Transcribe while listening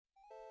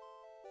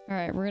All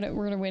right, we're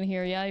gonna win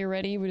here. Yeah, you're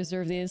ready. We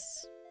deserve this.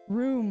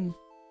 Room.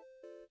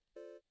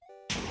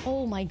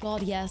 Oh my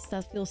god, yes,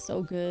 that feels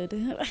so good.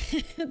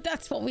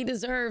 That's what we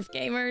deserve,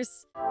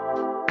 gamers.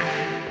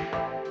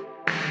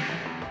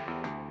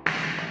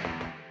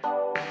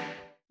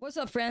 What's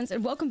up, friends,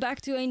 and welcome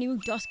back to a new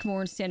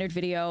Duskmourn standard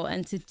video.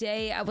 And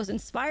today I was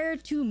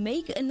inspired to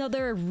make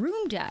another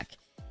room deck.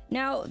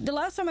 Now, the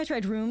last time I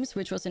tried rooms,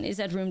 which was an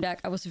Izzet room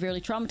deck, I was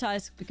severely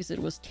traumatized because it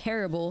was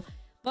terrible.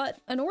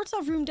 But an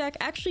Orzhov room deck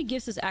actually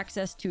gives us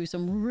access to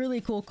some really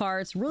cool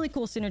cards, really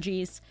cool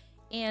synergies,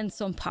 and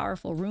some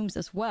powerful rooms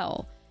as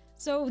well.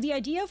 So the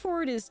idea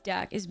for this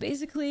deck is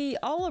basically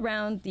all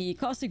around the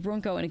Caustic,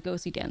 Bronco, and the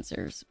Ghostly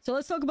Dancers. So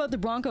let's talk about the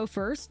Bronco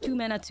first. 2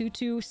 mana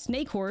 2/2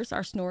 Snake Horse,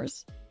 our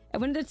Snores. And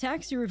when it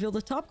attacks, you reveal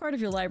the top card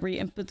of your library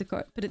and put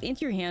it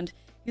into your hand.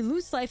 You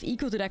lose life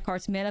equal to that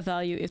card's mana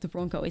value if the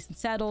Bronco isn't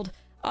saddled.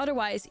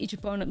 Otherwise, each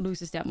opponent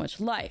loses that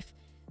much life.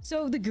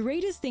 So the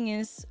greatest thing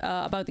is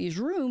about these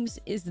rooms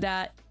is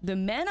that the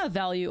mana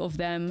value of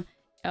them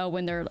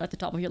when they're at the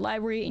top of your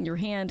library in your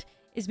hand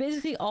is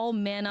basically all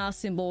mana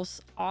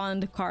symbols on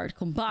the card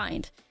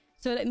combined.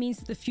 So that means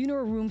that the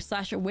Funeral Room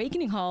 /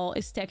 Awakening Hall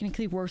is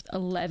technically worth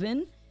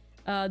 11.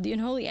 The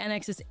Unholy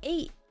Annex is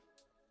 8.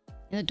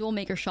 And the Duel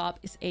Maker Shop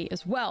is 8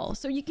 as well.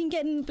 So you can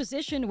get in a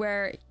position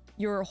where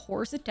your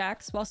horse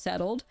attacks while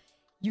settled.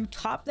 You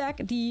top deck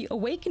the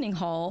Awakening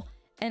Hall.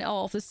 And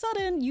all of a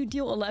sudden, you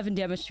deal 11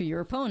 damage to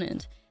your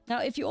opponent. Now,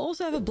 if you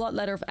also have a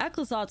Bloodletter of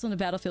Ashlizzlle on the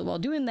battlefield while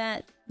doing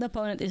that, the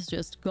opponent is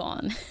just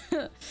gone.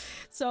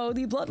 So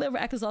the Bloodletter of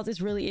Ashlizzlle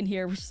is really in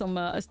here with some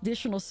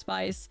additional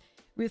spice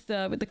with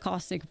the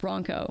Caustic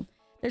Bronco.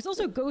 There's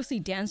also Ghostly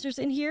Dancers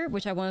in here,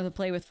 which I wanted to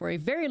play with for a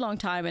very long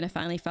time, and I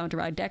finally found the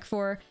right deck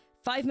for.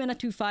 5 mana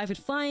 2/5 with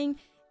flying.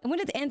 And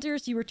when it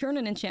enters, you return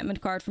an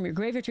enchantment card from your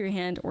graveyard to your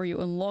hand, or you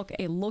unlock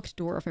a locked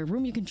door of a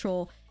room you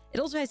control. It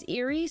also has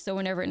Eerie, so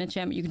whenever an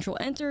enchantment you control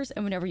enters,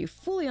 and whenever you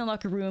fully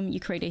unlock a room, you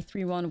create a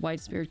 3/1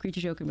 white spirit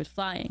creature token with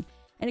flying.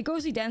 And the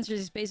Ghostly Dancers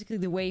is basically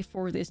the way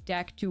for this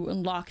deck to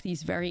unlock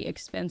these very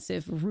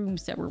expensive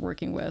rooms that we're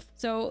working with.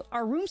 So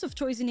our rooms of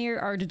choice in here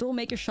are the Duel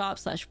Maker Shop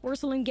 /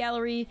 Porcelain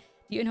Gallery,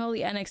 the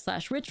Unholy Annex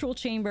 / Ritual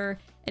Chamber,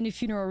 and the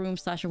Funeral Room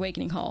 /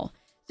 Awakening Hall.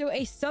 So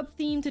a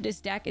sub-theme to this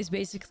deck is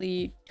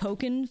basically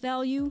token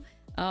value.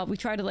 We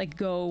try to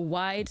go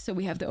wide, so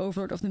we have the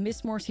Overlord of the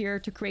Mistmoors here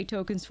to create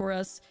tokens for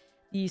us,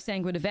 the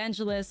Sanguine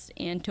Evangelist,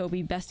 and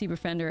Toby Bestie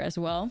Befriender as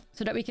well,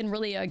 so that we can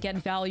really get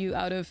value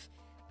out of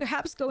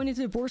perhaps going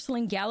into the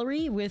Porcelain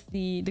Gallery with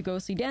the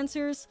Ghostly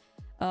Dancers.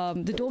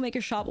 The Duel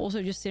Maker Shop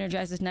also just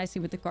synergizes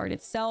nicely with the card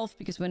itself,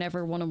 because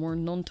whenever one or more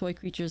non-toy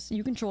creatures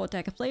you control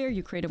attack a player,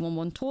 you create a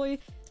 1/1 toy.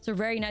 So a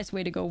very nice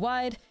way to go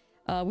wide.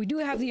 We do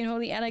have the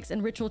Unholy Annex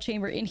and Ritual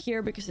Chamber in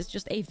here because it's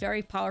just a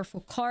very powerful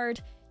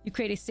card. You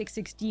create a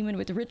 6/6 demon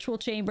with the Ritual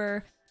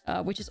Chamber,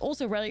 which is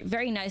also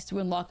very nice to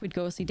unlock with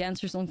Ghostly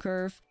Dancers on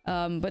curve.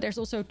 But there's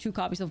also 2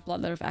 copies of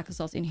Bloodletter of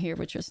Ashlizzlle in here,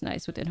 which is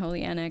nice with the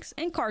Unholy Annex.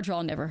 And card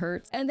draw never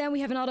hurts. And then we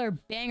have another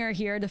banger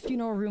here, the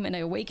Funeral Room and the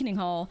Awakening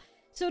Hall.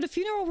 So the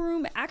Funeral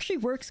Room actually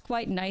works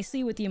quite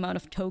nicely with the amount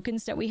of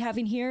tokens that we have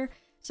in here.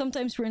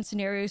 Sometimes we're in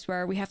scenarios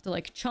where we have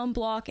to chum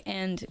block,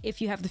 and if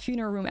you have the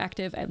Funeral Room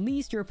active, at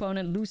least your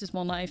opponent loses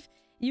 1 life.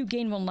 You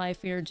gain 1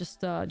 life here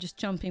just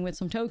jumping with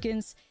some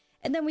tokens.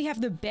 And then we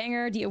have the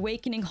banger, the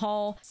Awakening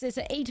Hall. So it's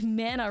an 8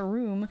 mana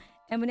room,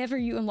 and whenever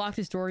you unlock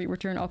this door, you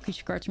return all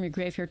creature cards from your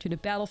graveyard to the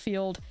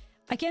battlefield.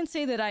 I can't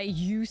say that I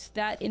used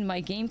that in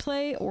my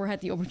gameplay or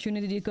had the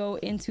opportunity to go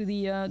into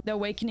the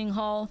Awakening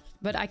Hall,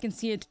 but I can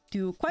see it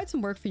do quite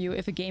some work for you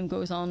if a game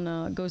goes on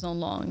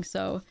long.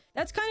 So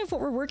that's kind of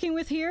what we're working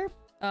with here.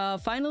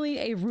 Finally,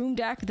 a room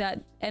deck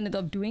that ended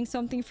up doing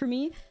something for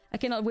me. I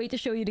cannot wait to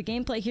show you the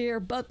gameplay here,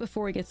 but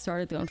before we get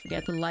started, don't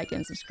forget to like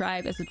and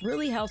subscribe, as it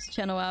really helps the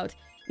channel out,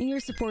 and your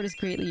support is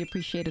greatly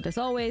appreciated as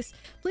always.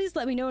 Please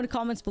let me know in the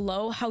comments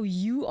below how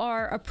you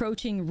are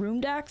approaching room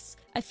decks.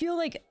 I feel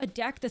like a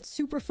deck that's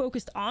super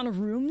focused on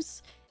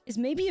rooms is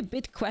maybe a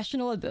bit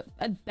questionable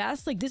at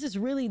best. This is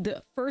really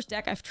the first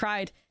deck I've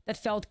tried that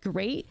felt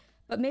great.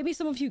 But maybe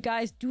some of you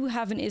guys do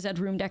have an Izzet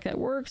room deck that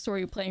works, or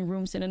you're playing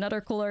rooms in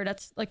another color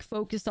that's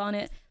focused on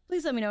it.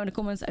 Please let me know in the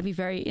comments. I'd be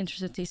very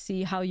interested to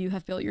see how you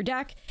have built your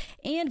deck.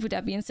 And with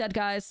that being said,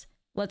 guys,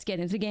 let's get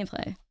into the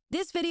gameplay.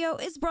 This video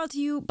is brought to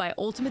you by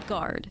Ultimate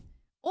Guard.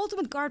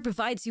 Ultimate Guard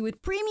provides you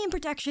with premium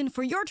protection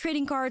for your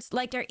trading cards,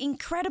 like their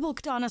incredible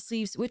katana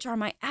sleeves, which are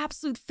my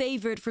absolute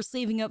favorite for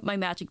sleeving up my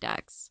Magic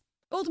decks.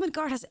 Ultimate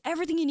Guard has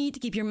everything you need to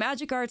keep your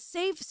Magic cards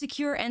safe,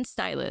 secure, and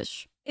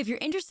stylish. If you're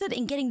interested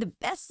in getting the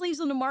best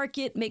sleeves on the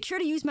market, make sure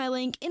to use my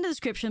link in the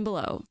description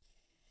below.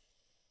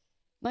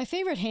 My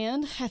favorite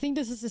hand, I think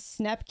this is a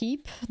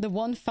Snapkeep, the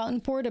 1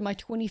 Fountain Port in my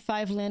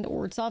 25 land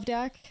Orzhov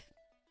deck.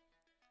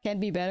 Can't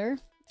be better.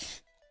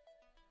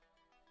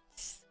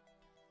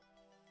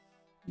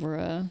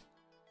 Bruh.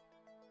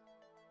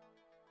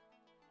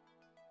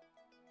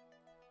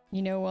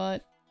 You know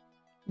what?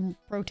 I'm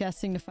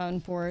protesting the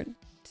Fountain Port.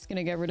 Just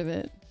gonna get rid of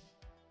it.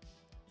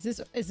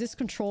 Is this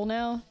control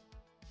now?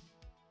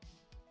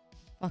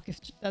 Fuck, if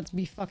that'd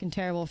be fucking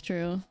terrible if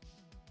true.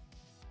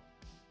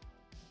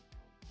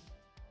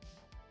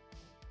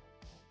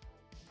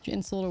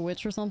 Insult a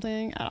witch or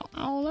something? I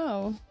don't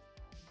know.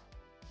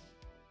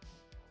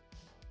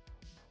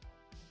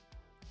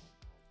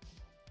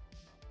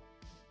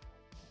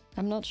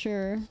 I'm not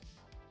sure.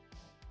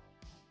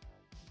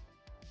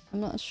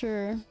 I'm not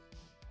sure.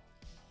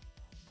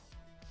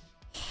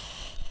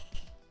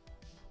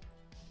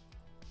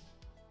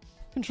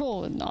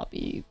 Control would not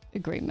be a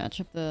great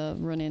matchup to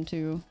run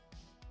into.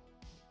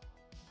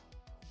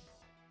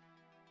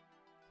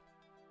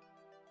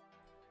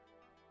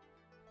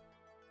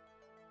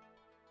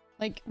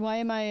 Like, why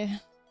am I...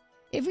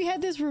 If we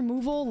had this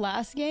removal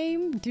last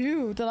game,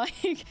 dude,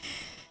 like...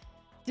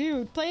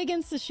 Dude, play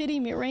against the shitty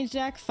mid-range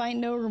deck,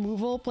 find no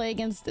removal. Play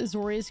against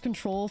Azorius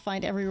Control,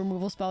 find every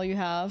removal spell you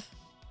have.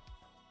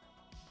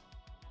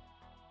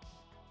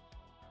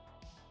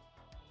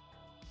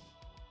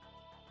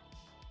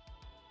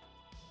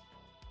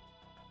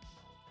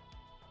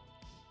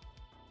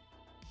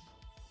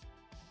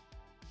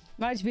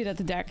 Might just be that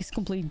the deck is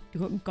complete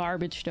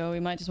garbage though, we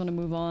might just want to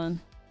move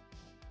on.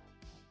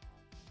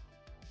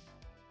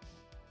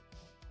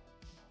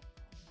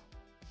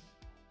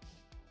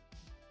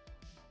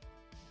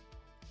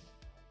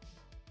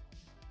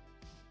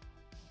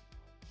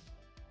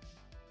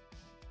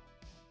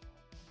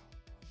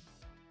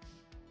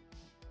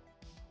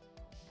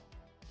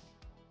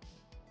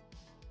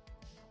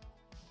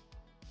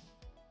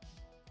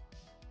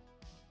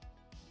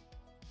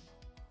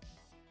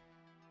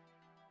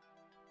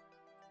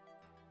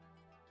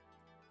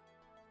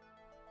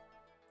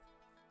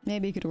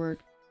 Maybe it could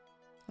work.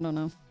 I don't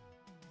know.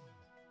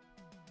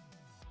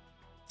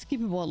 It's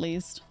keepable at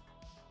least.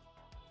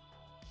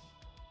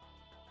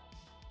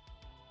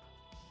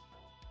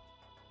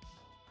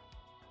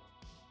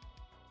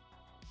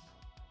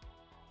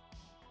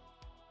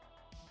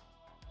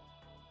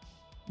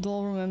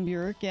 Dull and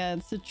Burek, yeah,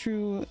 it's a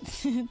true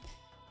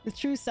the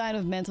true sign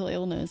of mental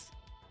illness.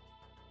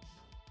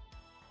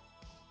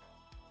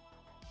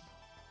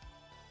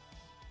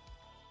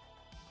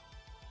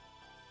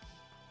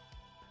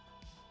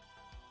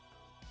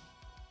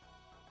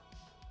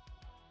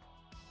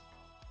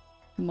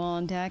 Come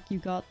on, Dak, you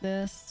got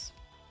this.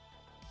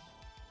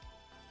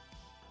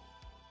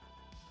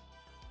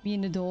 Be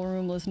in the duel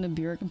room, listen to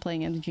Burek and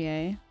playing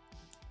MTGA.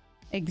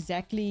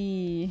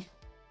 Exactly.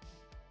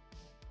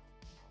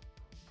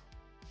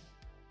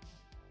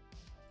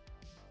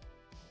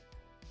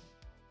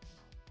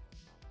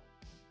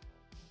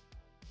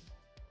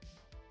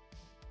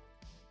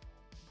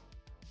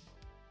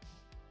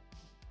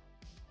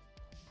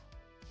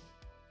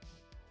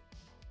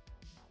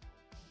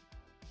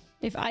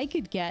 If I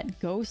could get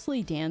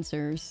Ghostly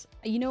Dancers,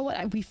 you know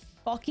what? We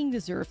fucking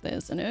deserve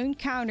this. An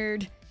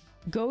uncountered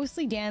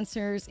Ghostly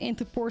Dancers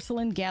into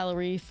Porcelain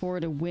Gallery for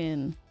the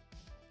win.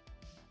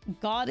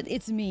 God,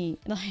 it's me.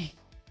 Like,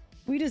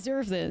 we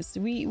deserve this.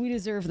 We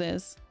deserve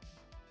this.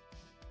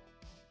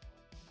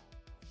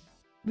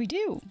 We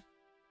do.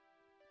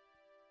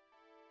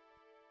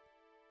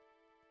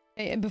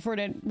 And before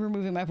that,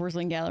 removing my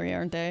Porcelain Gallery,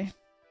 aren't they?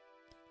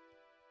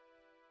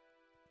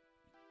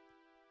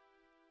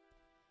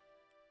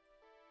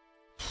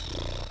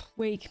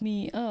 Wake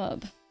me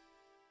up.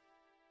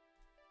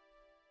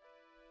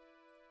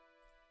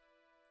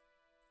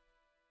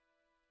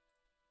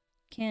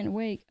 Can't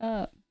wake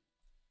up.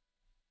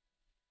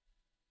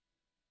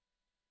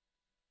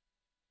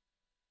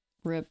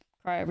 Rip.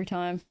 Cry every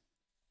time.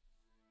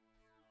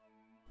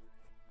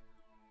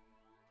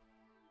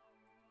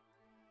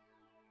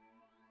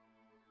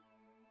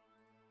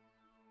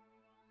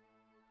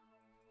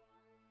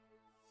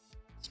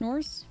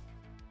 Snores?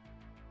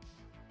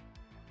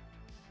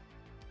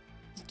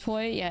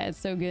 Toy? Yeah, it's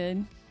so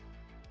good.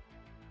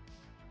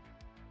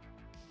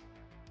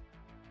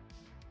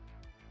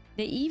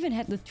 They even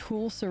had the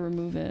tools to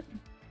remove it.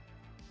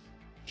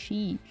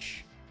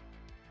 Sheesh.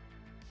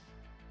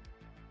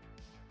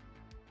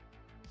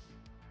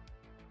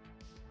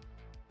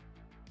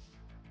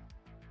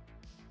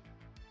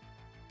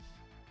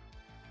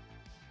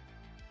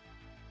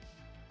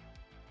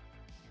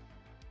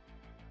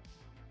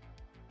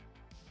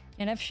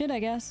 Can't have shit, I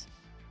guess.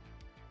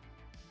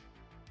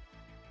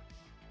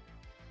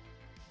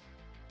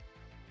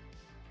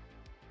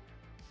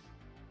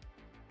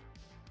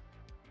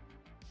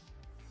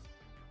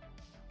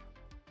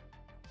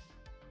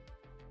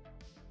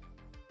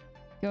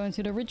 Go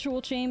into the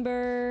ritual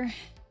chamber.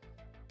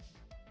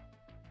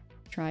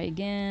 Try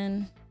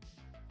again.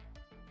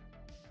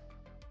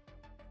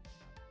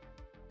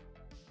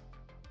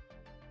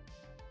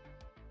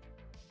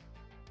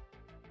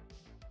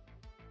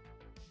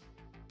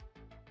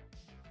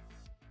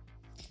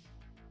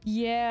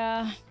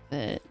 Yeah,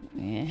 but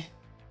eh.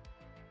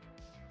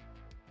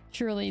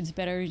 Surely it's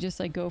better to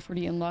just like go for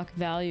the unlock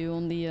value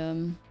on the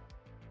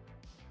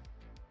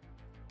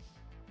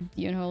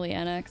Unholy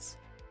Annex.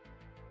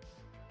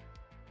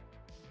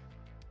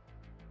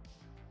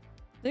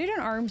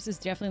 Later Arms is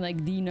definitely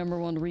like the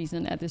 #1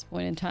 reason at this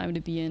point in time to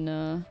be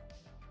in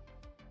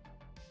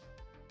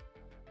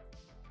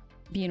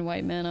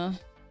white mana.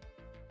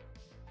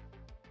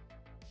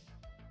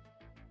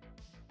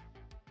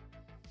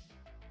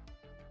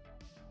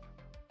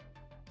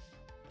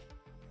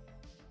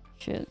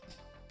 Shit.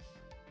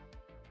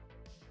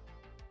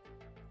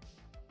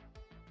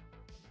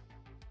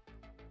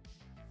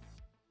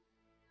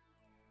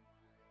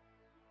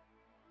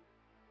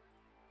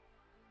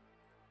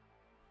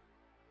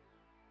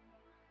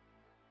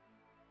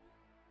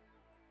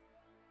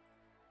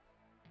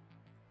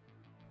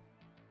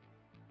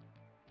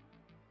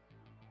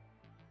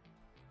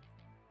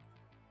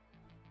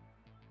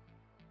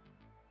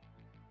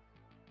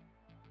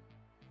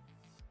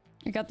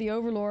 I got the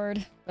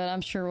Overlord, but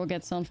I'm sure we'll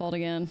get Sunfault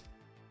again.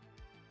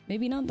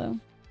 Maybe not, though.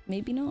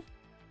 Maybe not.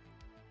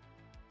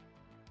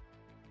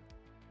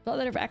 Thought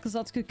that if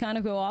Ashlizzlle could kind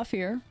of go off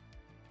here.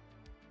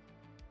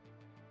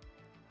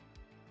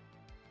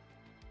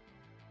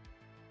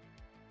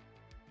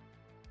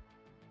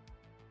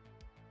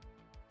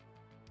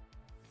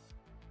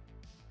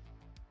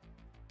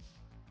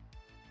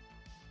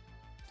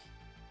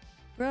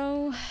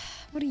 Bro,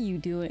 what are you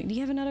doing? Do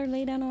you have another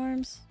laydown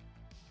arms?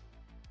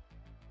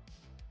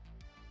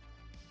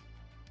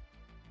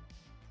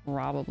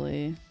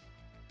 Probably.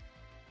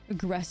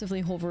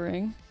 Aggressively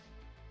hovering.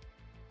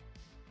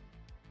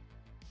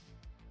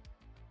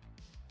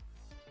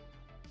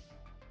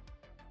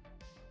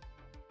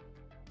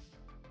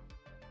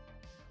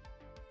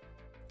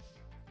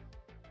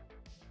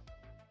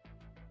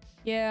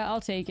 Yeah,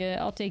 I'll take it.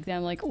 I'll take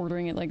them, like,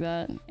 ordering it like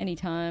that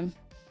anytime.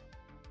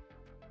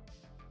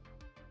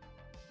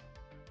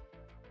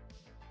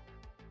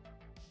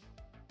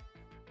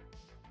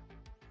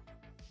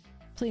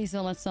 Please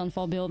don't let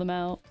Sunfall bail them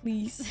out.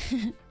 Please.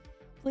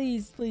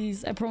 Please,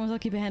 please. I promise I'll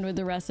keep a hand with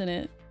the rest in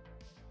it.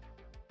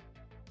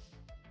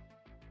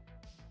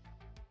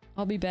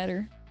 I'll be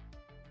better.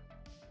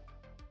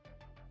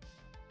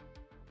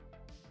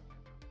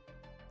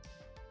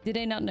 Did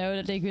they not know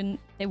that they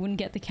wouldn't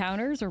get the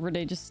counters, or were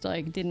they just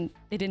like they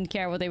didn't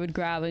care what they would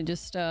grab and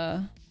just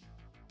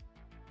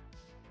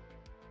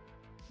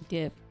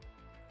dip?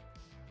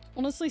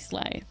 Honestly,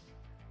 slay.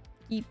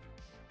 Keep.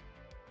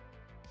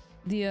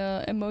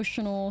 The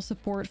emotional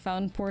support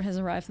fountain port has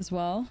arrived as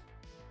well.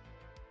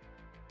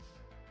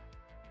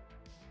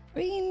 I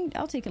mean,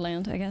 I'll take a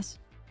land, I guess.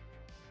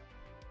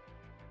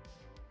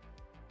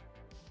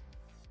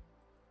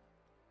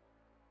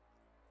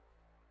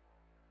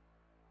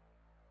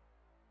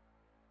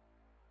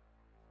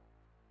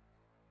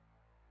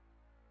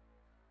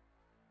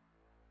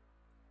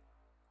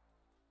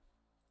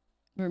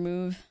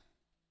 Remove.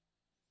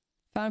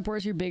 Fountain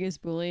port's your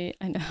biggest bully.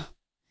 I know.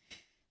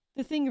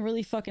 The thing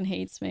really fucking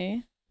hates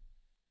me.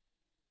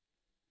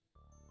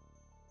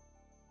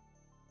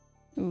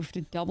 Oof,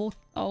 the double.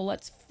 Oh,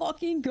 let's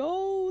fucking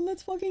go.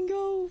 Let's fucking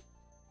go.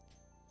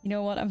 You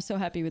know what? I'm so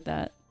happy with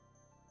that.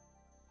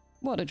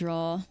 What a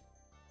draw.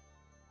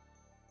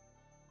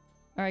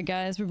 Alright,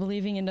 guys. We're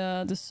believing in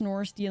the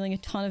Snores dealing a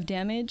ton of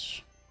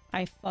damage.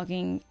 I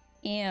fucking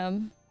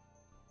am.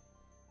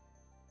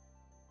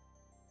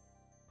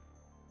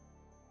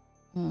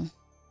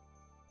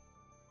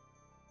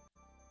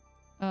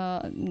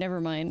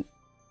 Never mind.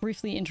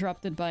 Briefly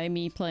interrupted by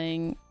me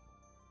playing,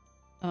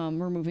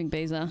 removing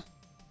Beza.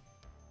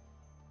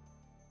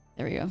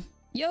 There we go.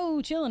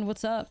 Yo, chillin',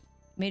 what's up?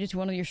 Made it to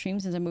one of your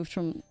streams since I moved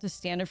from the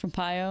standard from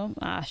Pio.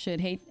 Ah,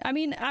 shit, hate. I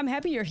mean, I'm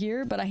happy you're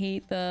here, but I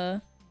hate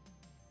the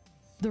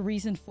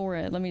reason for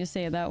it. Let me just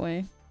say it that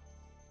way.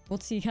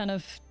 What's he kind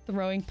of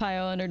throwing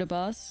Pio under the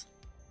bus?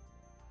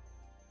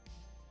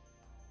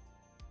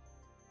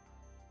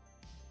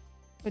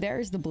 But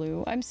there's the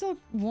blue. I'm still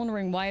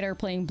wondering why they're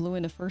playing blue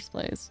in the first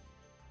place.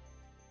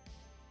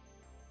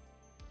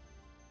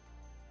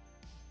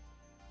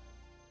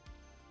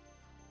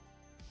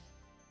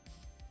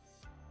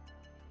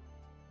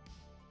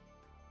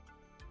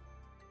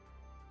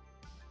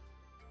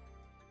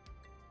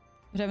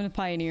 But having a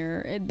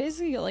Pioneer, it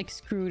basically got like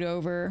screwed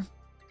over.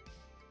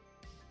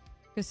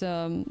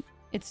 Because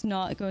it's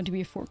not going to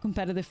be a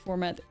competitive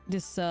format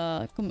this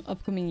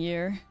upcoming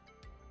year.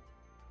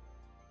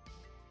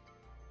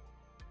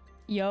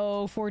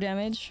 Yo, 4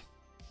 damage.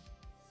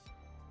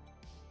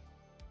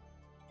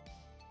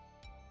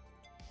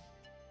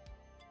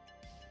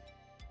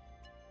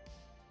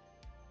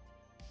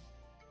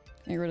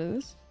 Get rid of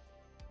this.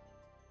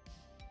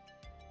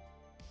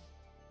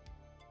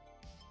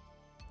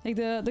 Like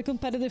the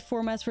competitive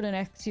formats for the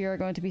next year are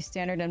going to be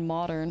standard and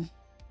modern.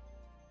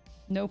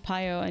 No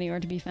Pio anywhere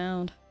to be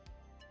found.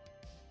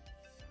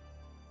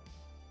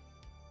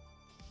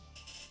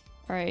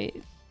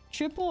 Alright.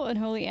 Triple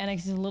Unholy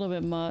Annex is a little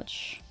bit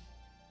much.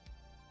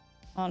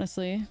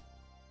 Honestly.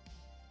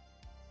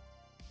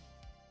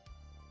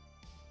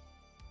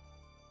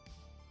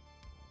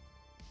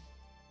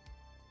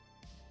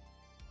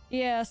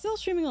 Yeah, still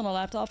streaming on a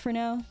laptop for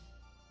now.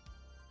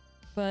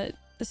 But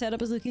the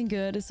setup is looking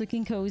good. It's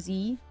looking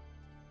cozy.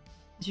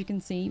 As you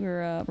can see,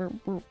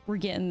 we're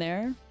getting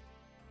there.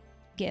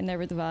 Getting there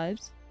with the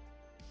vibes.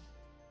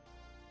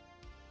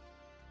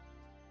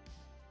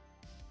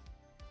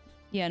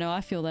 Yeah, no,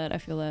 I feel that. I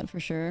feel that for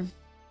sure.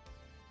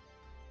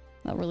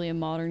 Not really a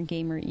modern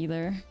gamer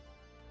either.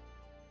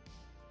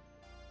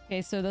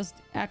 Okay, so those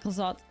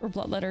Ashlizzlle or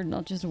Bloodletter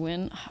not just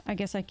win. I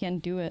guess I can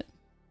do it.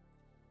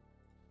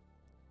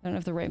 I don't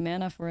have the right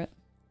mana for it.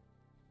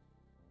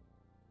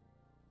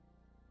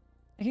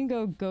 I can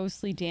go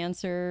Ghostly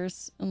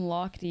Dancers,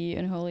 Unlock the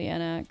Unholy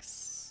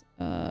Annex.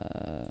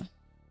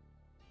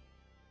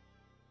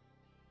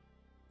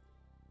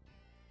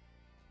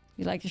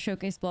 You like to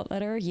showcase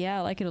Bloodletter? Yeah,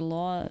 I like it a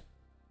lot.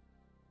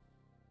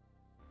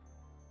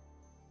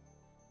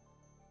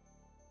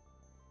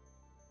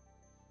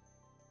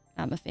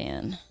 I'm a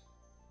fan.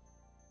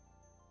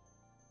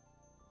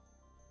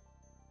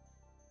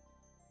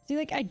 See,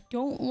 like, I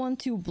don't want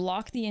to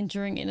block the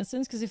Enduring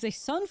Innocence, because if they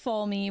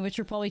Sunfall me, which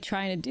you're probably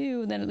trying to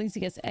do, then at least it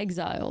gets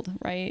exiled,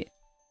 right?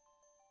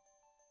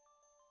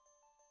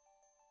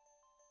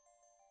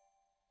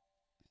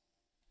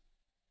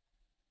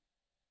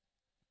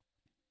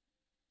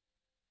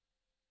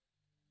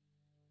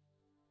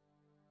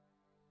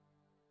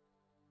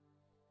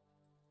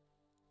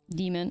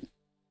 Demon.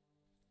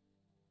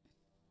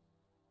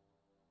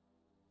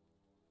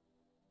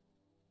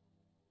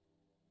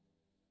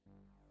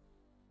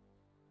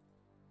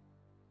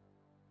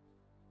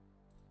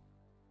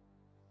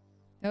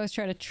 I always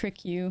try to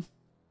trick you.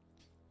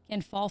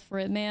 Can't fall for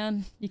it,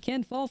 man. You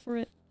can't fall for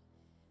it.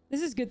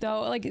 This is good,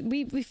 though. Like,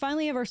 we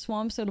finally have our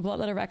swamp, so the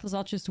Bloodletter Reckless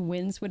just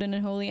wins with an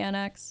Unholy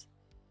Annex.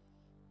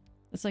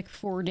 That's like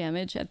 4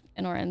 damage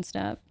in our end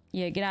step.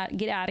 Yeah, get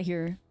out of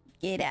here.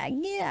 Get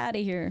out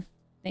of here.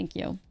 Thank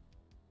you.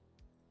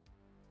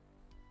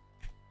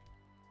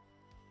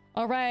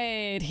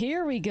 Alright,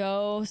 here we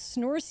go.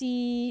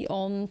 Snorsy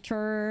on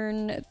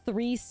turn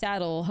 3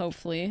 saddle,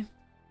 hopefully.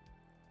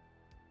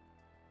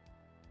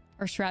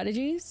 Our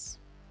strategies?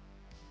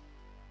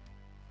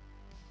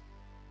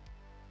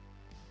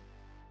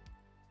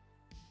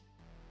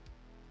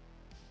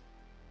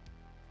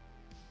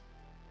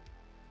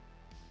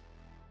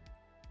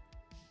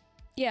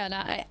 Yeah,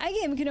 nah, I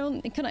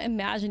couldn't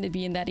imagine it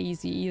being that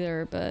easy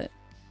either, but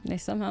they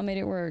somehow made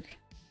it work.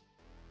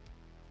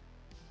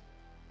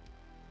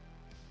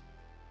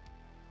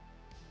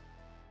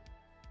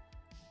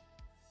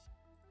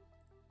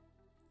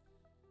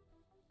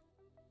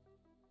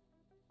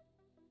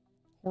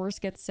 Horse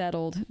gets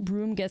settled.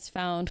 Broom gets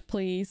found,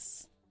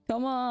 please.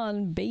 Come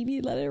on,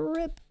 baby, let it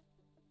rip.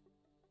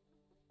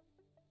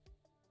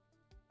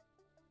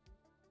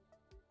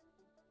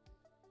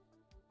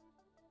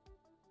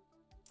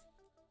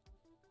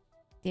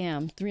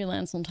 Damn, 3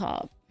 lands on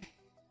top.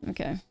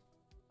 Okay.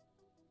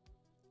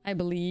 I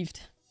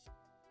believed.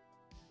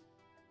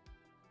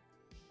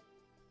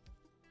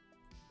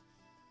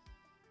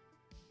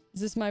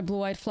 Is this my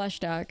blue-white flesh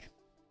deck?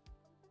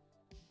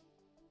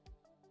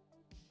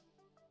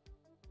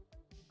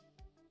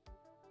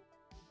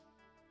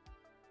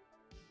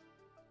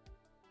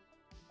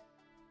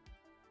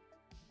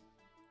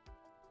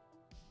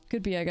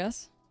 Could be, I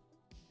guess.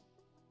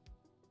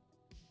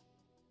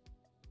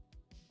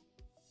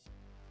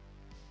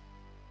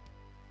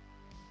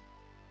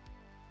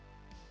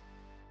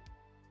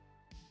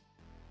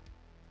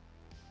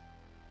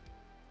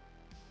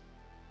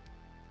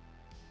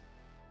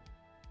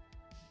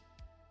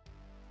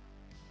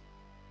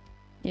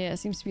 Yeah, it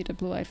seems to be the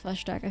blue-eyed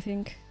flesh deck, I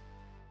think.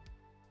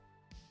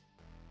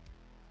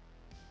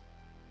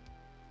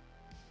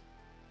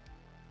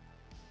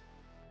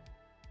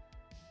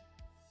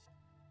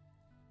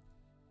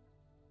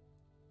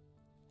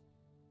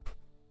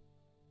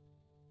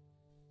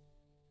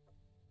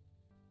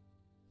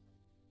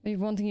 Maybe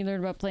one thing you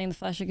learned about playing the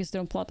flesh deck is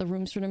don't plot the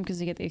rooms for them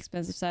because you get the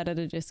expensive side at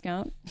a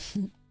discount.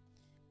 That'd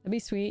be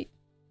sweet.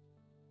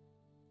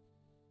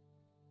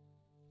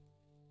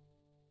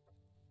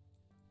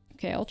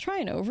 Okay, I'll try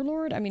an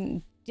Overlord. I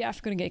mean,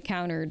 Def gonna get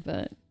countered,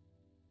 but...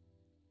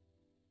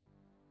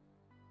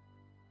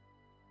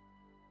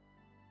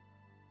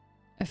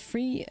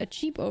 A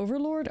cheap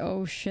Overlord?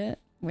 Oh shit.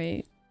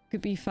 Wait.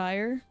 Could be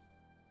fire.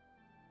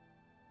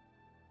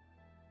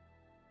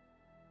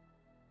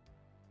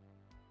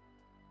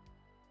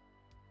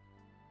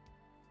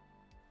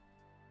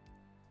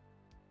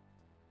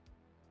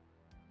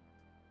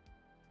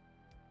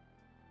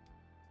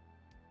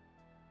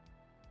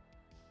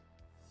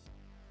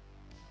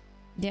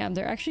 Damn,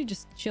 they're actually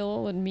just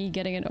chill with me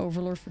getting an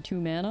Overlord for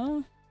 2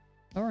 mana?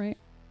 Alright.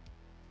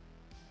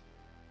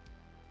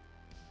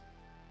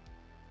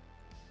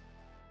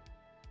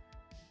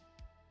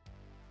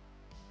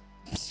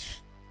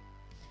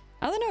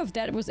 I don't know if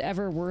that was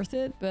ever worth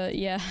it, but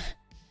yeah.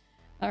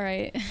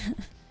 Alright.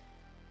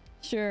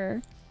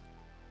 Sure.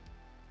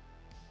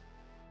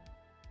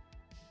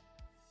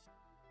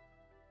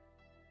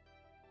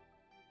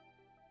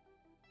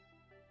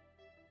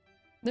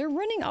 They're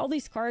running all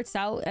these cards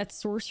out at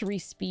sorcery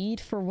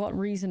speed for what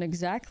reason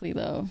exactly,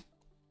 though?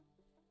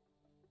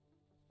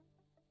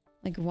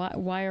 Like,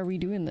 why are we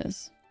doing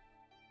this?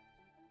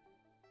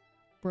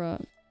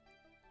 Bruh.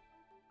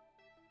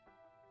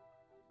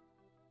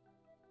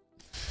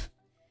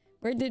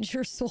 Where did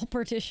your soul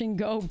partition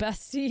go,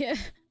 bestie?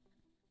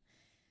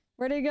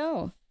 Where'd it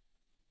go?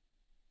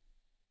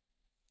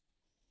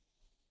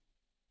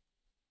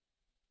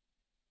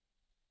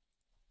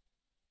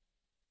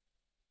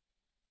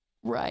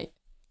 Right.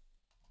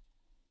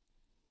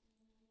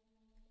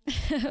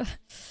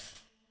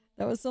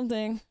 That was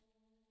something.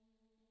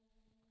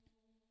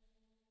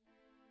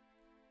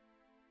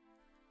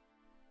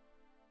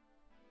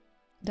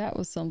 That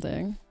was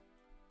something.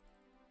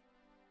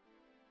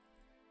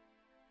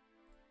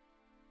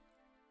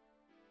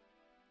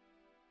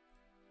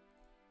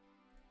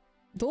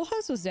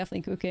 Dollhouse was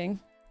definitely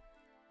cooking.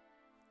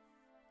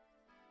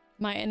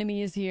 My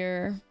enemy is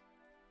here.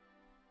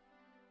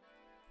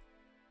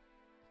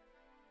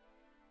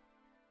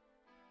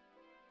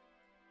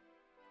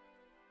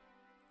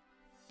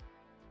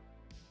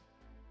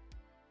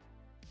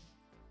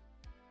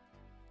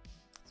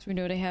 So we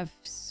know they have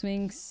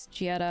Sphinx,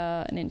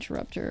 Giada, and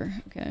Interrupter.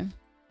 Okay.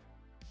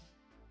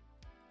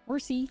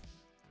 Horsey.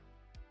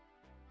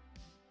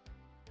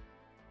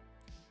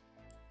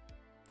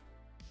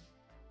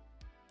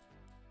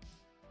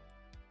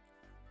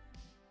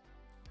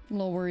 I'm a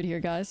little worried here,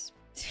 guys.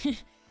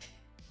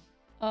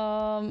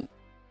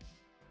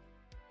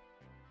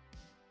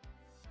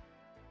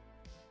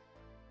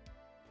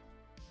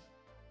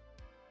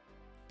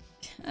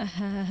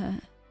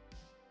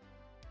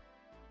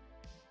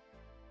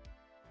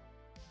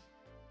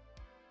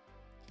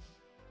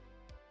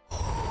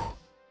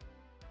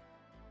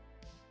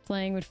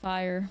 Playing with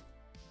fire.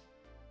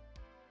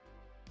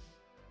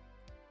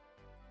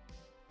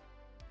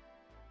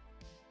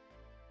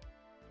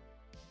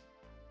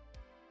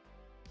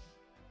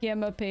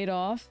 Gamma paid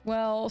off.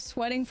 Well,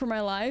 sweating for my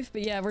life,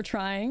 but yeah, we're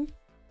trying.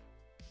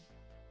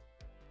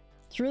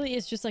 It really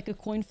is just like a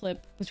coin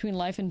flip between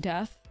life and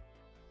death.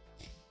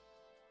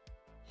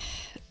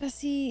 But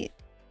see...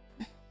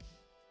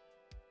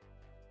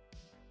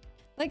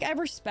 like, I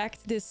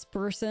respect this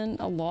person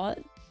a lot.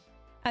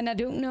 And I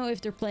don't know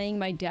if they're playing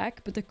my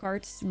deck, but the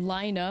cards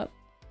line up.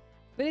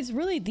 But it's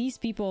really these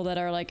people that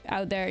are like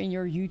out there in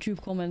your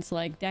YouTube comments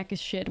like, deck is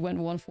shit, went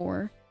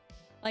 1-4.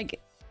 Like...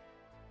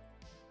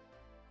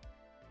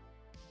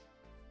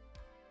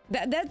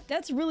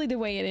 That's really the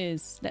way it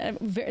is.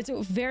 It's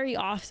very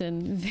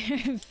often.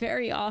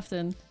 Very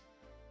often.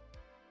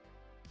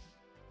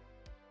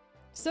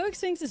 Stoic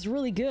Sphinx is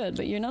really good,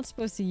 but you're not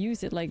supposed to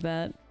use it like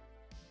that.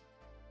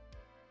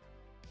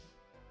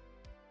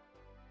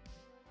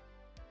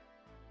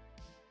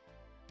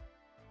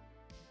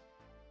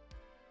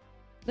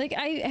 Like,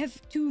 I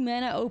have 2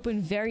 mana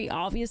open very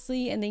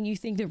obviously, and then you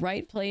think the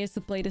right play is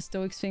to play the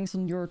Stoic Sphinx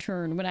on your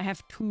turn, when I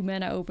have 2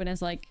 mana open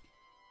as, like,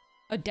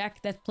 a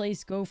deck that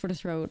plays Go for the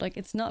Throat. Like,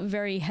 it's not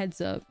very heads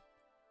up.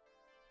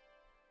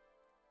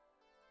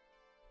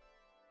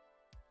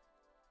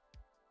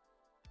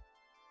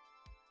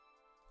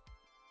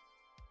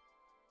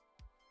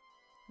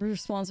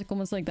 Response to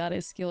comments like that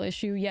is skill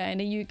issue. Yeah, and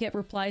then you get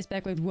replies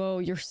back with, whoa,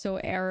 you're so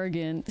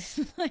arrogant.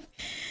 Like,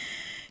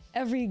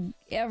 every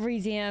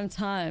damn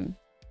time.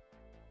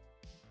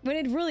 But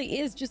it really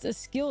is just a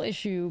skill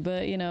issue,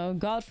 but, you know,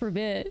 God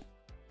forbid.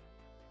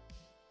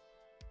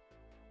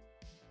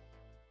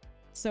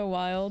 So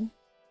wild.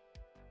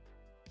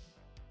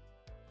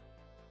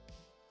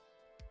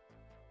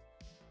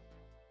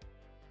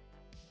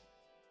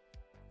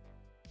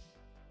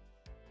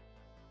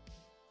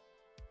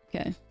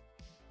 Okay.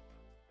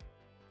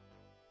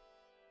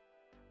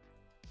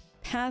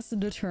 Pass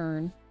the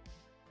turn.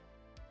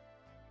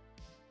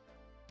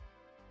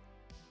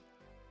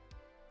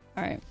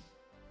 All right.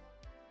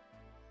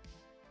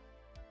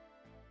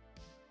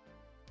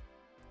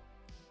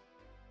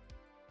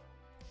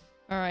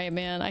 All right,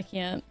 man, I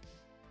can't.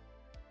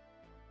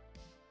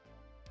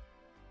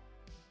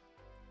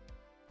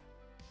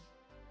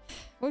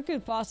 What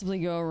could possibly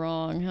go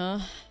wrong, huh?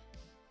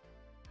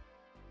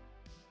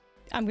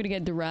 I'm gonna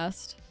get the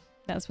rest.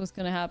 That's what's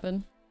gonna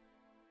happen.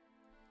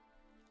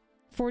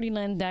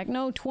 49 deck.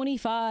 No,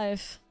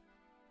 25.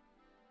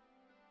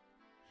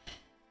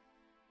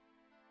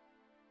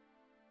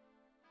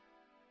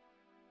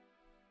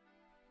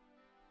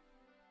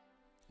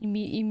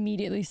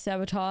 Immediately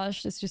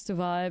sabotaged. It's just a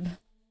vibe.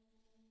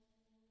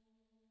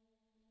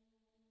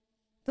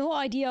 The whole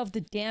idea of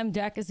the damn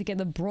deck is to get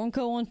the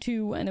Bronco on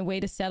 2 and a way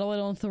to settle it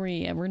on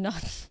 3, and we're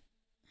not...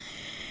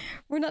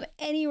 we're not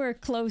anywhere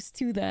close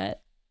to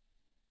that.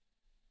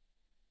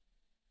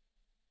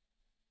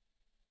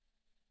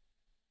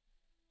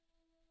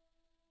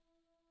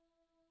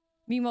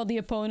 Meanwhile, the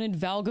opponent,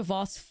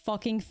 Valgavoth's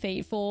fucking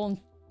Fateful on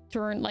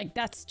turn... like,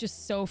 that's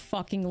just so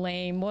fucking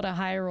lame. What a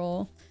high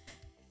roll.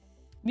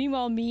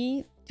 Meanwhile,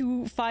 me...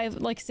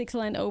 6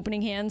 land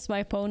opening hands, my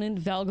opponent,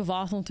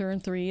 Valgavoth on turn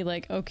 3.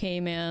 Like,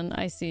 okay, man,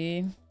 I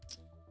see.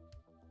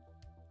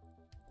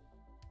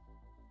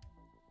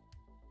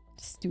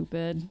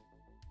 Stupid.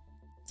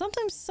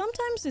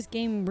 Sometimes this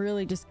game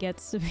really just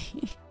gets to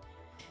me.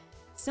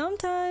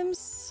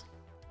 Sometimes...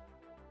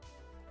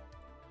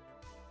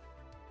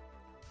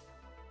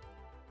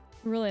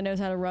 it really knows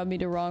how to rub me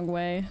the wrong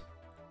way.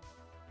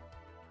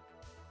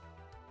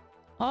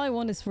 All I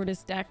want is for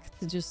this deck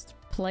to just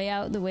play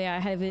out the way I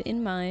have it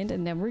in mind,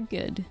 and then we're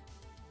good.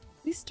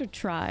 At least to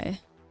try.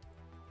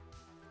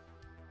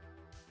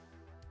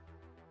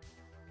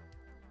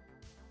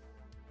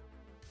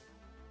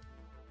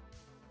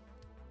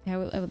 I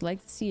would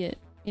like to see it.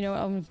 You know,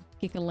 I'm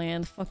kick a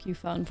land. Fuck you,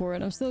 Fountain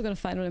Port. I'm still gonna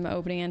find it in my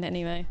opening end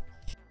anyway.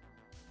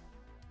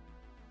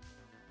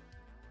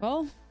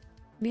 Well,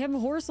 we have a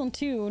horse on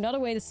 2. Not a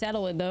way to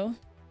settle it, though.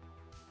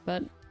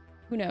 But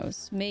who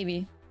knows?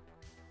 Maybe.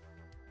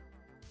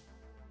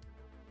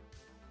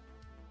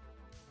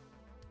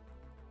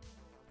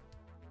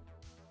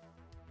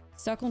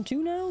 Stuck on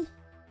 2 now?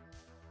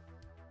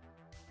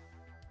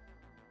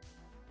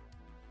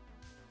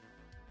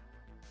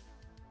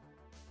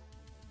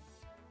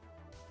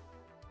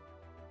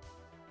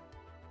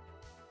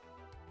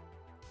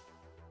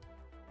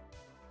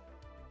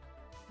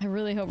 I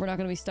really hope we're not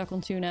going to be stuck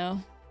on 2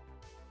 now.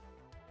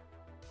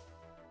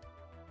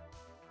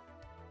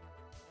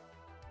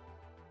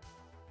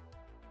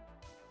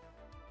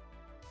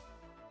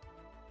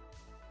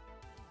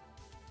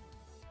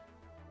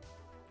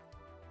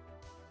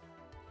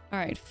 All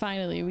right,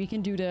 finally, we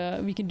can do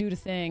the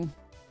thing.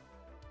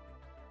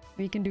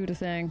 We can do the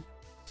thing.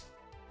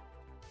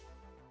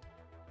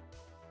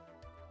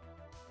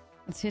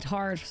 Let's hit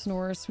hard,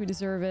 Snores. We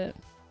deserve it.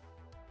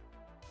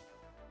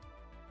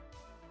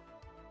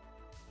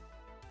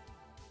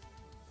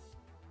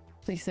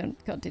 Please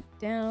don't cut it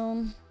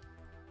down.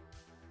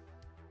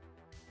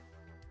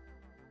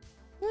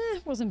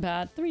 Wasn't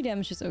bad. 3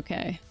 damage is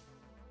okay.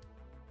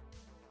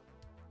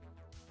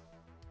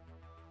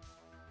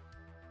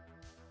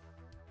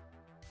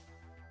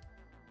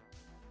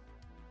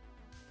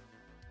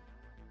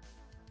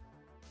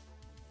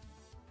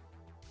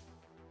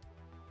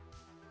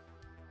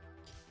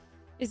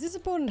 Is this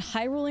opponent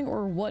high rolling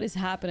or what is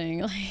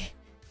happening? Like,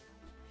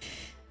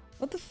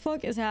 what the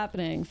fuck is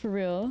happening for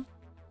real?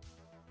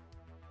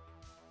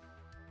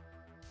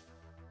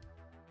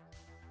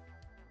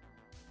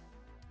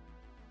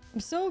 I'm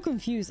so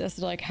confused as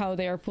to like how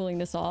they are pulling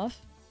this off.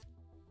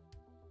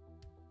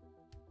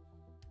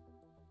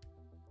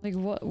 Like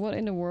what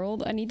in the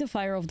world? I need to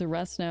fire off the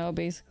rest now,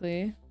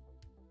 basically.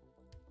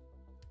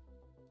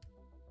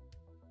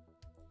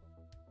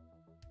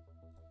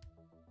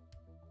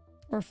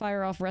 Or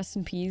fire off Rest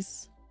in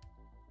Peace.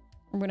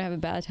 I'm gonna have a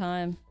bad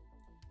time.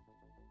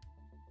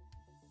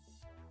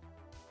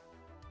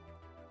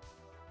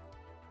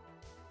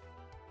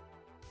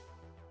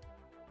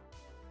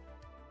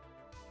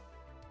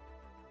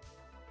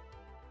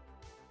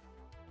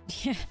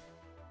 Yeah.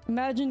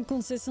 Imagine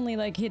consistently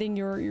like hitting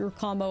your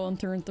combo on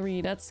turn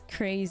 3. That's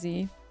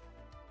crazy.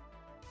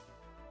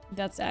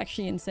 That's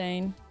actually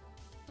insane.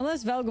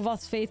 Unless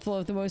Vel'Gavoth's Faithful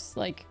is the most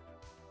like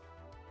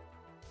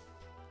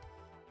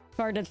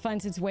card that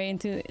finds its way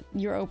into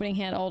your opening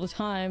hand all the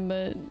time,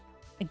 but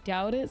I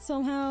doubt it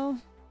somehow.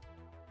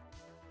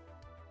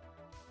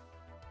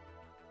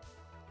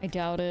 I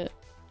doubt it.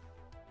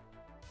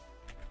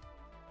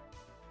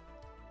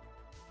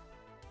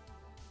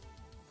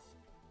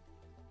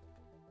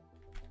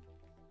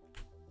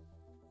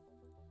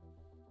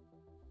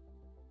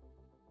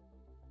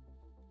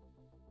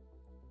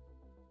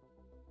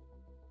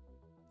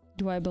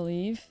 Do I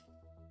believe?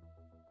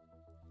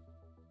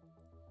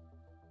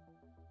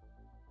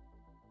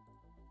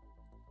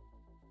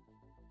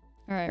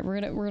 All right,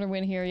 we're gonna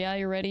win here. Yeah,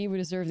 you're ready. We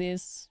deserve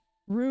this.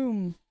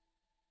 Room.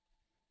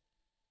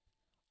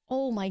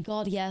 Oh my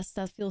god, yes,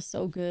 that feels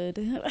so good.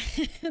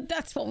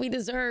 That's what we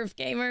deserve,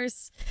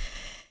 gamers.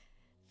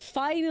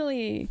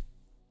 Finally.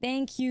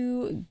 Thank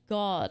you,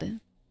 God.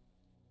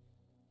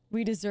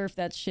 We deserve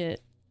that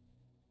shit.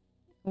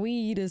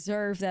 We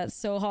deserve that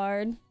so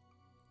hard.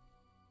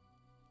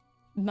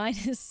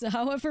 Minus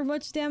however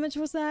much damage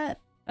was that?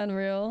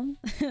 Unreal.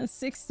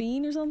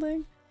 16 or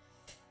something?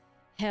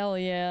 Hell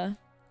yeah.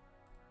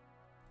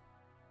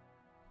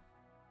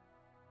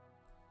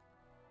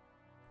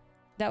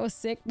 That was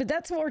sick, but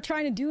that's what we're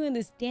trying to do in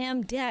this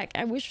damn deck.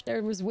 I wish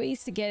there was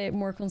ways to get it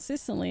more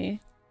consistently.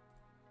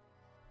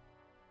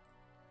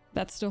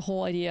 That's the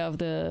whole idea of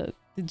the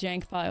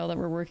jank pile that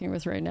we're working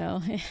with right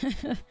now.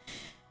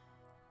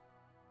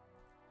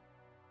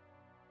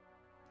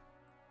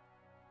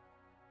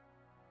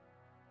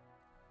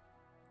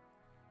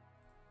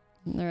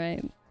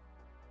 Alright.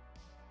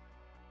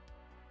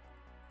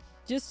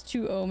 Just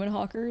 2 Omen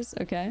Hawkers,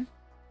 okay.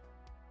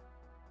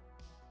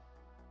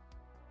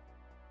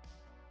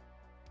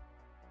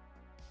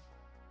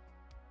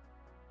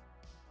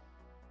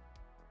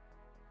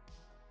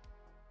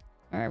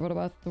 Alright, what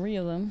about 3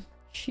 of them?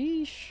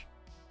 Sheesh.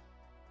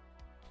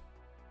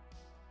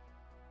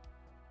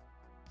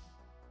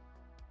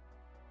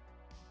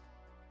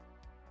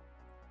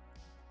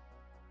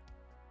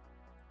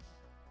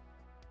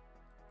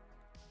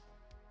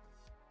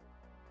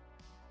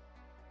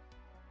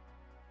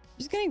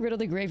 Just getting rid of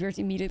the graveyards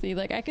immediately.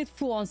 Like, I could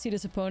full on see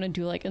this opponent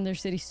do like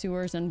Undercity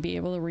Sewers and be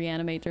able to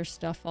reanimate their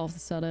stuff all of a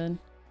sudden.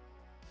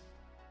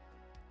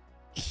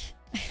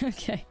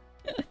 Okay.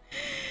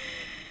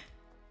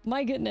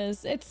 My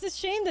goodness. It's a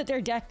shame that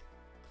their deck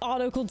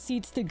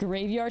auto-concedes the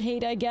graveyard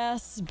hate, I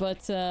guess.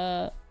 But,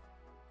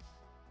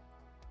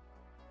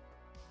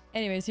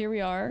 anyways, here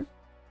we are.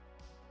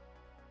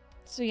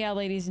 So yeah,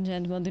 ladies and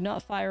gentlemen, do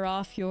not fire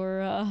off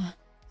your,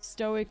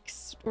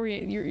 Stoics or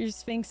your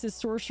Sphinx's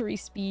sorcery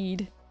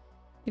speed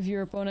if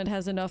your opponent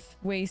has enough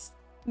waste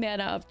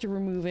mana up to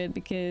remove it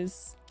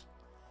because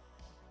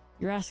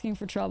you're asking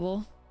for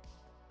trouble.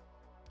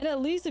 And at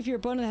least if your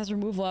opponent has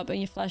removal up and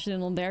you flash it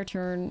in on their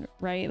turn,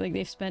 right? Like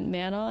they've spent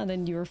mana and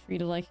then you're free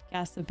to like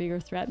cast a bigger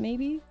threat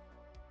maybe.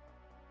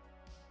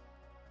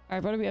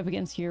 Alright, what are we up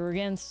against here? We're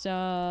against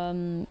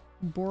Boros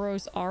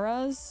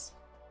Aras.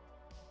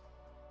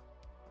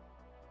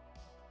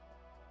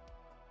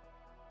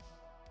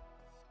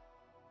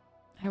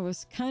 I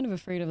was kind of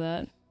afraid of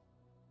that.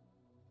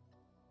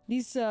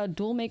 These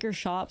duel maker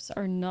shops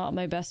are not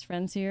my best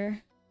friends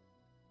here.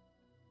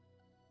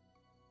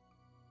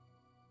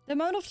 The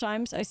amount of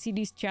times I see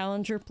these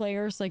challenger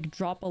players like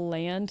drop a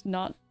land,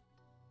 not,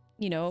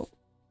 you know,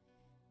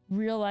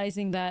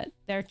 realizing that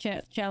their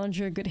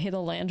challenger could hit a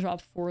land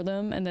drop for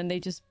them and then they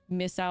just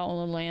miss out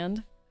on a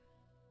land.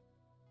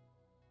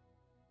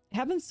 It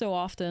happens so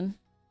often.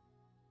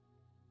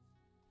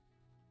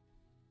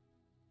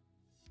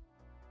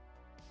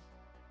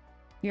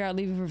 You're out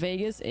leaving for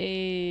Vegas.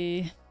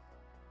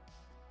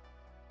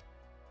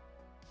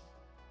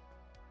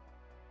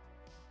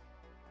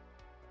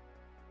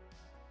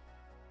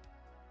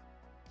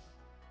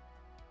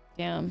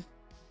 Damn.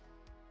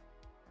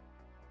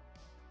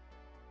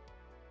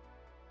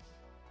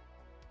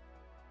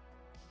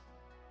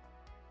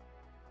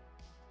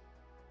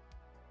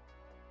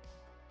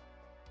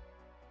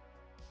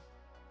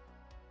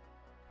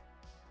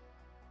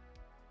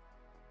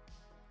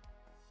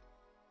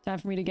 Time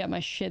for me to get my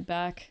shit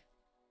back.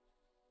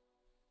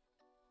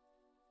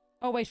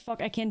 Oh wait,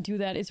 fuck, I can't do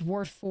that. It's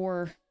Ward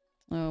 4.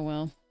 Oh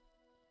well.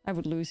 I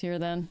would lose here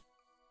then.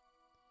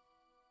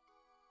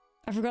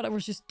 I forgot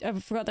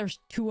there was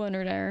 2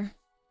 under there.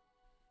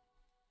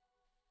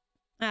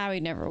 Ah,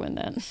 we'd never win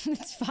then.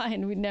 It's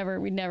fine. We'd never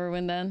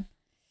win then.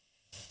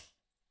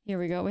 Here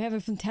we go. We have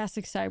a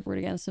fantastic sideboard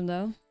against him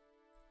though.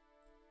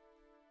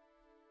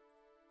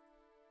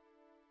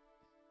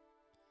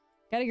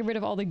 Gotta get rid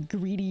of all the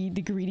greedy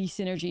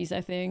synergies,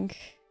 I think.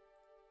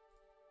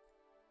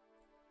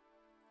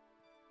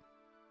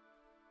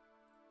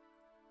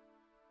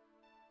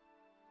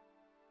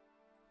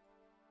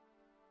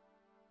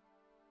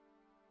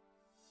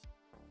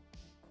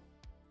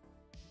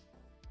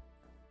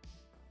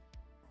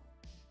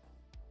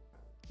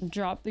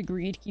 Drop the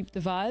greed, keep the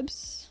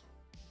vibes.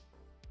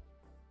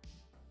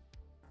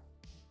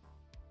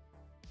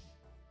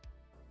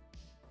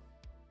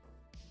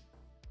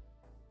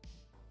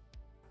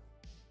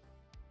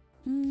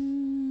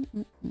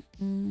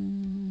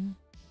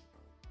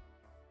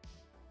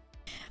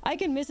 I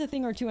can miss a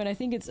thing or two and I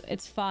think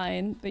it's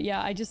fine, but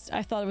yeah, I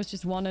thought it was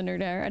just 1 under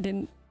there. I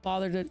didn't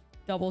bother to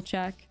double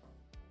check.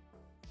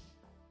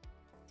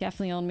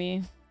 Definitely on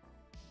me.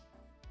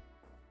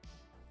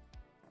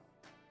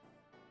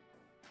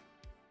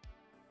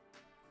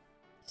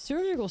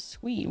 Surgical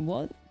Sweet,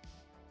 what?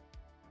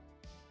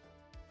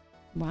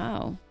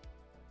 Wow.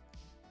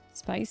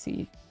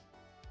 Spicy.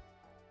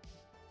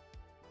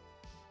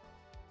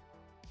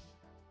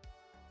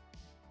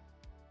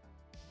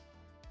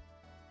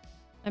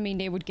 I mean,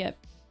 they would get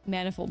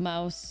Manifold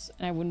Mouse,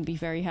 and I wouldn't be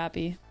very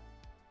happy.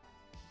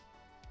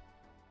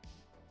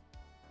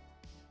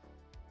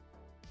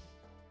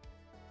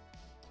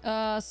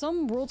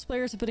 Some Worlds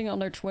players are putting it on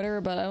their Twitter,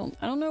 but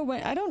I don't know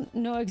when. I don't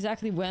know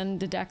exactly when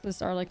the deck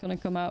lists are like gonna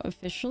come out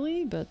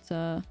officially, but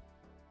I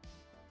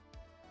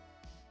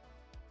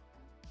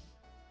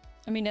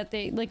mean that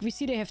they like we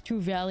see they have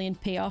 2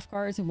 Valiant payoff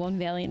cards and 1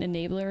 Valiant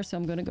enabler, so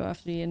I'm gonna go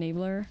after the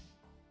enabler.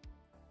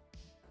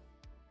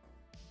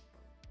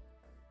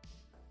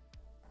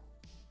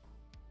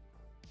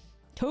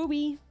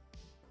 Toby.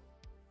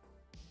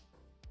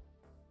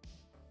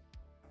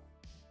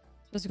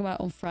 Supposed to come out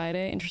on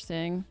Friday.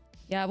 Interesting.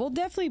 Yeah, we'll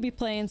definitely be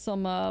playing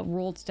some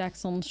Worlds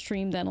decks on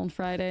stream then on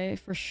Friday,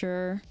 for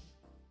sure.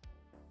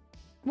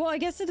 Well, I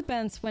guess it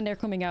depends when they're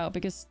coming out,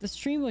 because the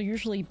stream will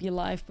usually be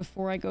live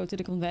before I go to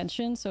the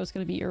convention, so it's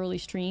going to be early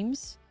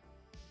streams.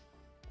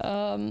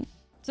 So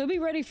be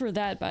ready for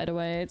that, by the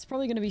way. It's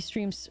probably going to be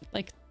streams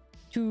like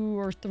 2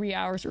 or 3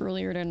 hours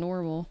earlier than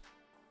normal.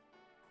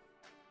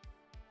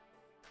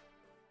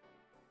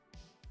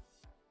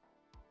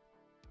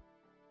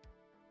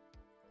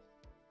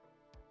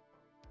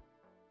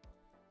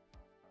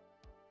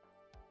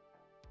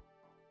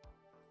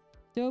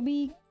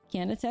 Dobby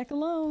can't attack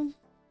alone.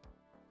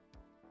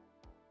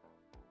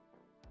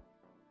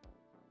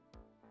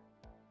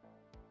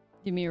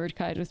 The Mirrored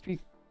Kite with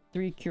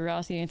 3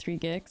 Curiosity and 3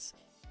 Gigs.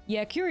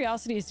 Yeah,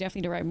 Curiosity is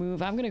definitely the right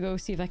move. I'm gonna go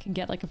see if I can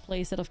get like a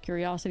playset of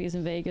Curiosities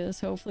in Vegas.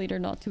 Hopefully they're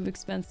not too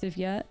expensive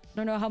yet. I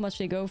don't know how much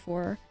they go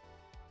for,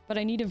 but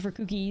I need them for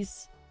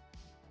cookies.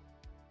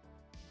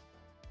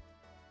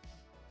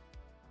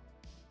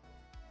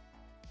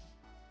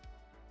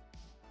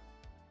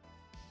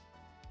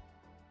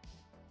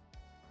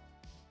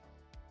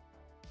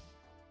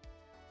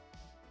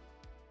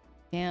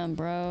 Damn,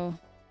 bro.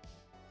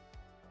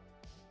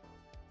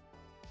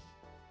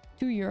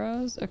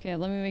 €2? Okay,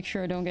 let me make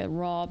sure I don't get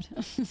robbed.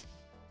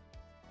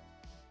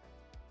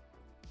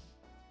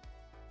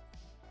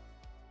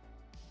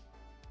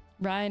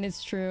 Ryan,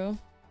 it's true.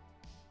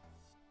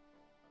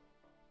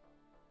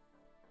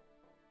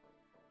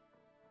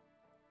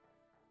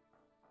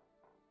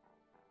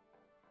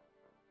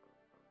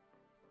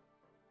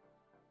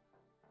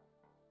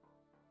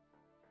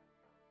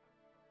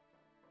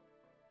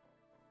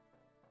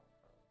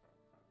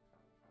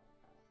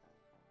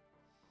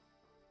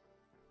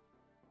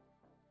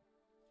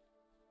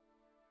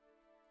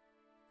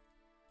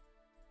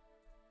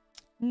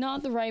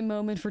 Not the right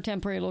moment for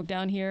temporary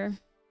lockdown here.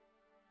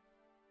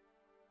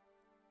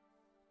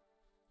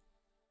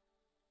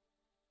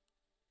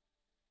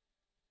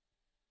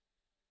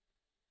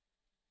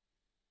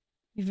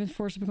 You've been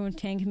forced to become a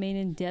tank main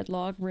in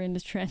deadlock. We're in the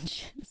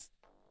trenches.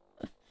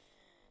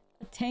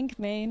 A tank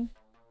main?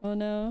 Oh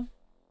no.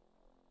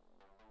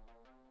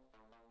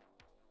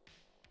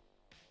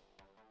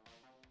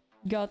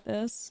 Got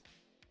this.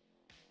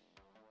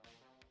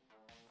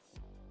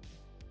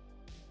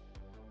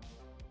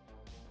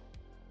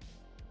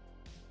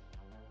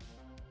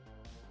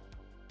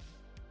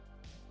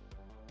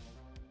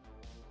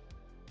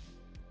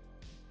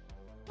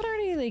 What are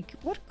they like?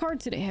 What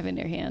cards do they have in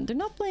their hand? They're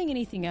not playing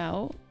anything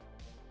out.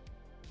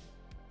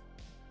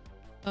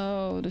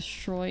 Oh,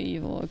 destroy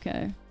evil.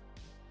 Okay.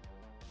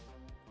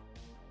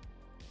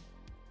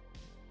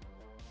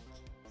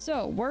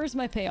 So, where's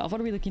my payoff? What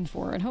are we looking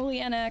for? Unholy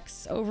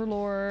NX,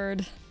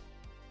 Overlord,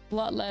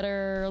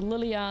 Bloodletter,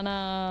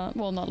 Liliana.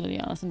 Well, not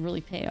Liliana doesn't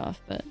really pay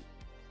off, but...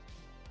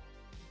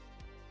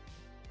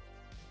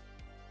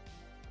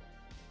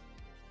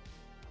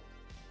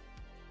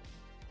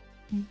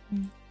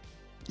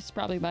 It's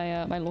probably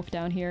my, my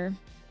lockdown here.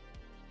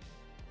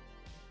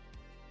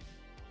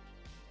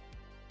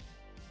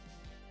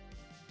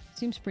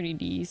 Seems pretty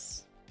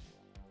decent.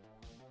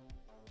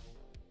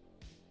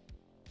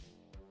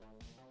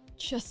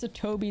 Just a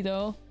Toby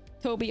though.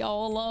 Toby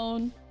all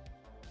alone.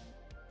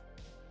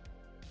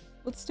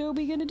 What's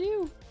Toby gonna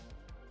do?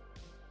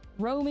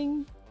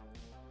 Roaming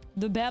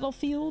the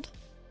battlefield?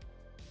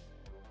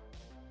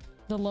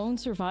 The lone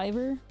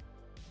survivor?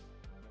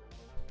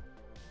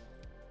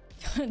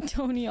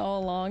 Tony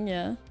all along,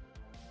 yeah.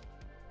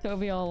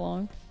 Toby all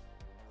along.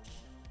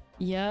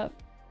 Yep.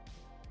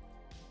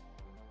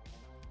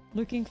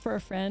 Looking for a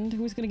friend.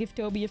 Who's gonna give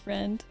Toby a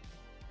friend?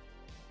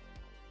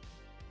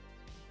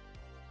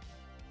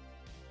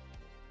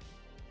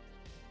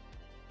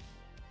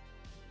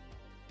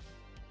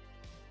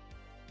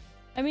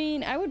 I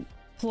mean, I would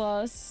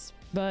plus,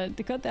 but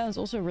the cut down is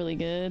also really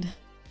good.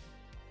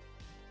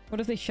 What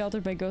if they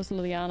sheltered by Ghost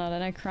Liliana?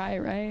 Then I cry,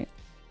 right?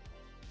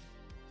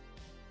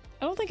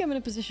 I don't think I'm in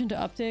a position to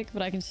uptick,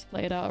 but I can just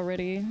play it out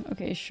already.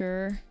 Okay,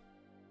 sure.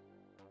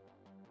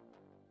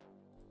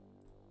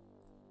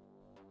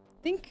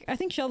 I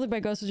think sheltered by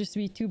Ghost would just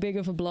be too big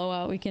of a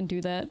blowout. We can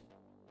do that.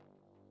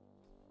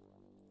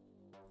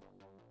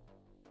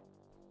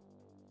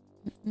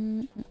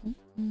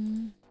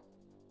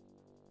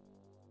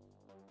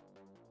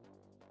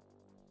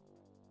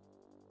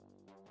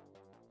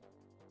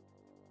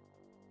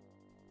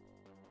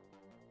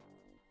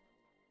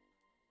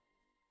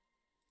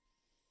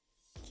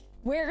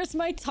 Where is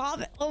my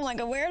top? Oh my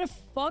god, where the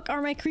fuck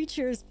are my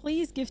creatures?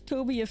 Please give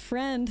Toby a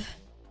friend.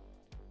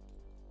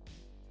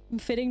 I'm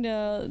fitting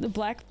the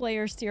black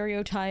player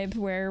stereotype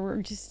where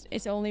we're just,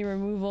 it's only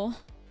removal.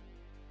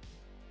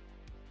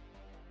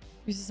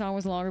 Because the song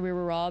was longer, we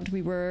were robbed,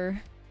 we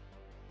were...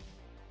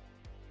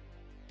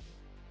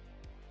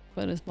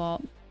 But it's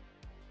Bob.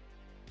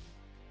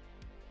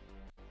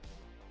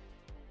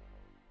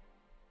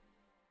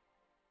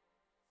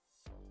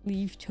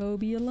 Leave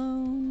Toby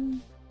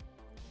alone.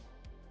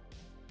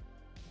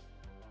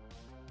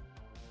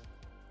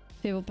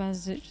 Fabled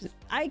Passage.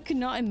 I could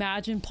not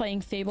imagine playing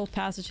Fabled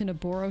Passage in a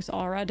Boros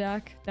Aura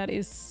deck. That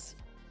is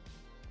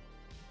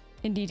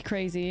indeed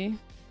crazy.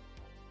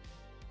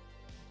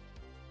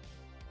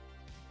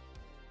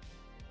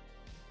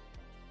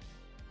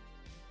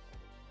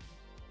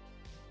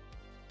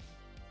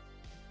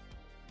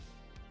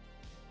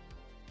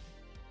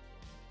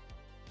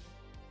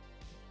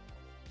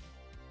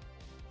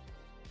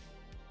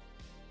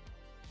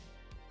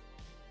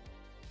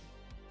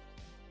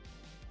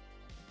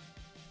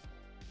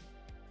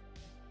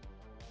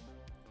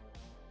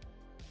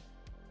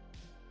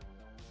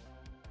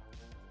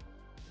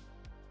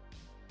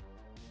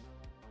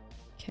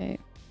 Okay.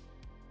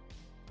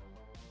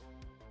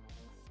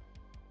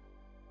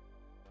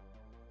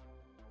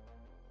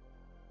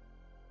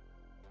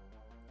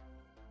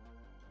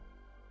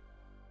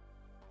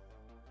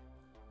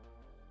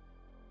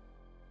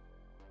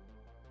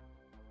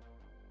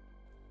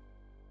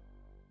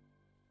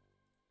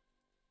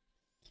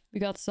 We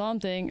got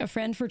something. A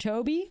friend for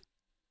Toby?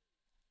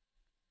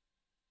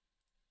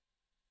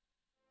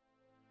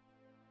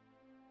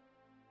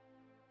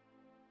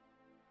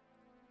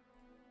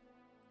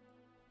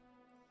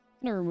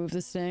 I'm gonna remove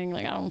this thing.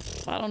 Like,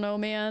 I don't know,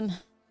 man. What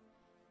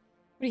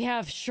do you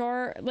have?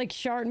 Shard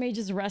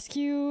Mage's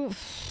Rescue?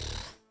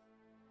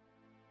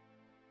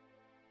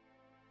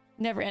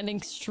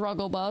 Never-ending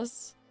struggle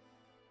bus.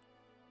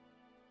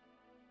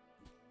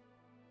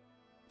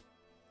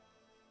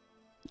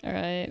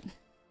 Alright.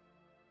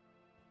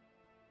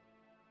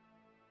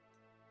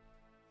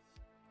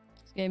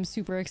 This game's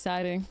super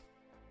exciting.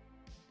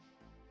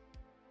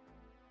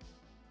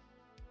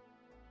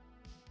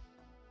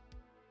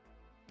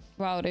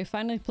 Wow, they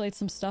finally played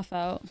some stuff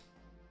out.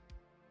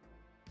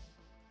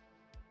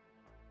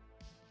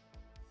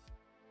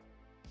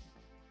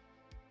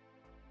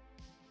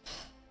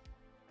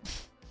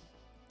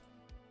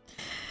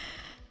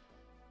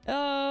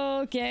 Oh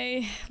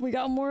Okay, we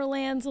got more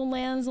lands on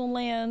lands on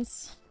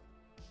lands.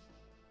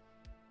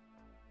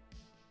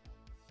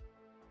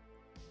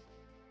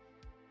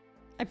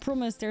 I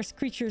promise there's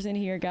creatures in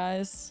here,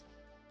 guys.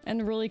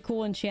 And really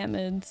cool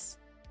enchantments.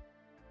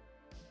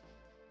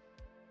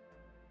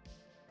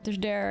 They're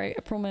there, I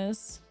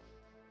promise.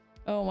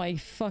 Oh my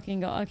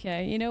fucking god.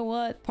 Okay, you know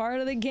what? Part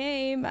of the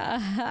game.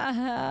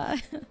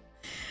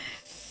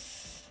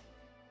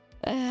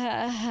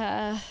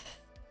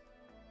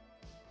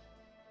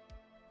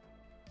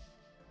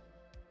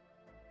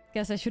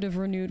 Guess I should have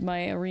renewed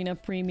my arena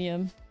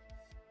premium.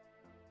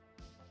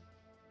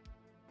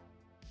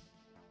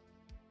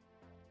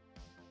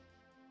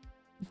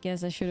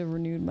 Guess I should have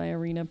renewed my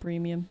arena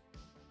premium.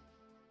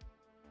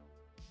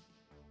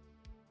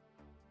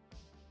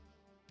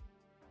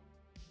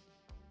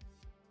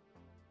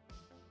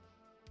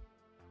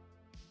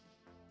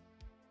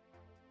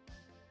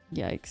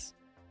 Yikes.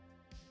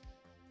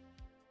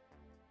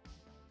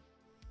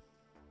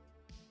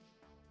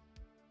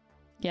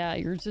 Yeah,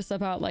 you're just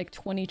about like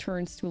 20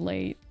 turns too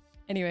late.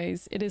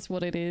 Anyways, it is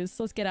what it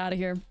is. Let's get out of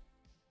here.